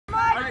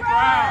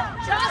Brown.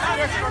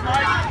 Justice for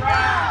Mike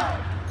Brown.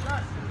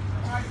 Justice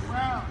for Mike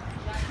Brown.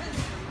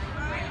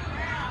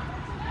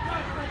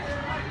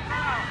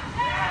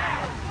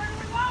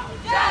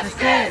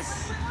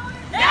 Justice.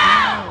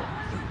 Now.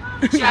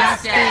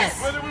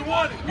 Justice. Whether we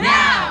want it.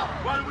 Now.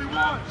 What do we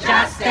want?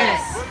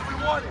 Justice. Whether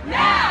we want it.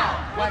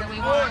 Now. What do we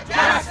want?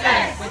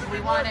 Justice. When do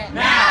we want it?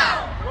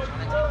 Now.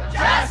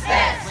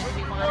 Justice. When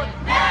do we want it?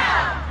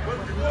 Now. What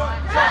do we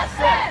want?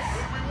 Justice.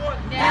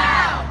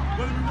 Now.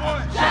 What do we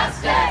want?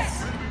 Justice.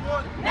 What do we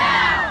want?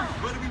 Now.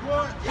 What do we want?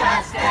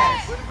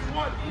 Justice. What do we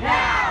want?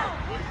 Now. What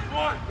do we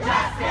want?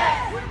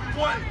 Justice. What do we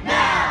want?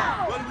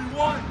 Now. What do we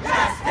want?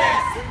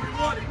 Justice. What do we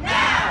want?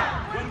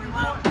 Now. What do we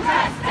want?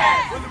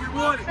 Justice. What do we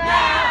want?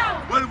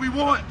 Now. What do we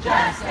want?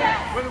 Justice.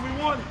 What do we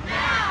want?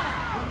 Now.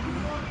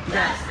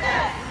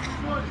 Justice.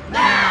 Now.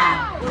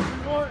 Now. What do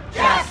we want?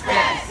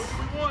 Justice. What do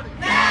we want?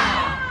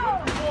 Now.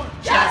 What do we want?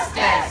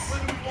 Justice. What do we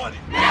want?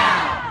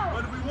 Now.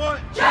 What do we want?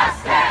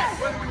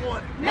 Justice. What do we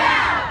want?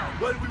 Now.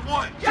 What do we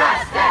want?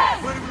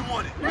 Justice. What do we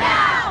want?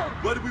 Now.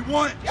 What do we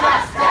want?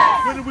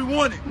 Justice. What do we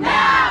want?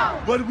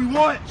 Now. What do we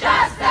want?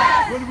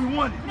 Justice. What do we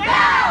want?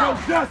 Now. No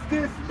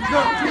justice,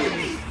 no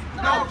peace.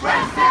 No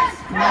justice,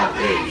 no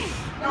peace.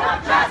 No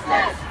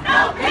justice,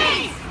 no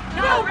peace.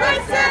 No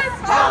racist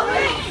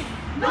police.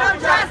 No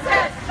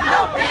justice,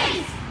 no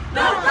peace.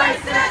 No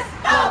racist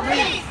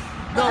police.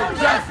 No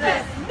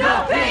justice, no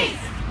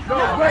peace. No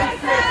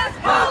racist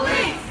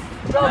police.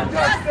 No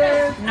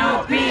justice,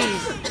 No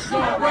peace.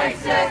 No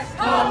racist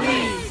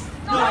police.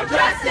 No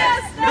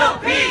justice, no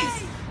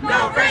peace.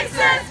 No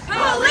racist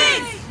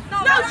police.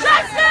 No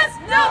justice,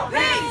 no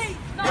peace.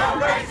 No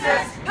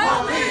racist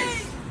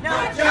police. No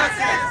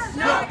justice,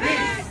 no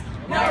peace.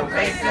 No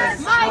racist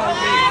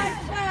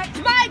police.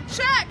 Mic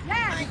check.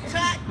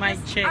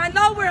 Mic check. I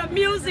know we're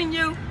amusing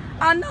you.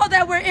 I know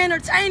that we're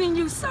entertaining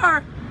you,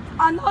 sir.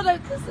 I know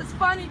that this is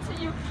funny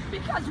to you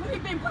because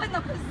we've been put in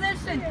a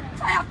position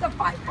to have to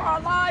fight for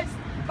our lives.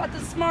 But the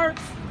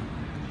smirks,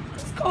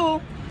 it's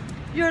cool.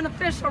 You're an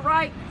official,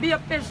 right? Be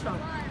official.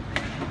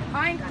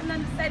 I ain't got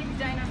nothing to say to you,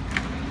 Dana.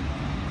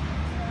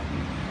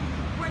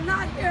 We're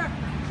not here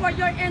for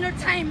your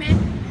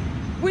entertainment.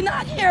 We're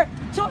not here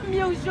to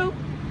amuse you.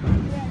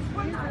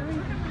 We're not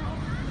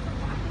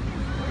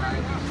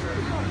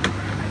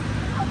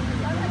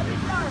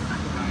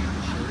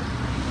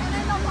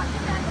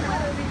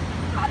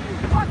How do you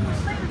fuck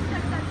with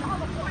leadership that's all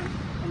the point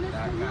in this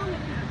community?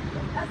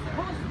 That's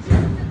supposed to be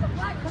in the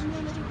black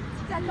community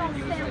that don't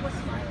stand with you.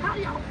 How do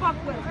y'all fuck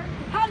with them?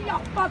 How do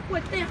y'all fuck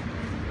with them?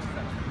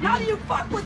 How do you fuck with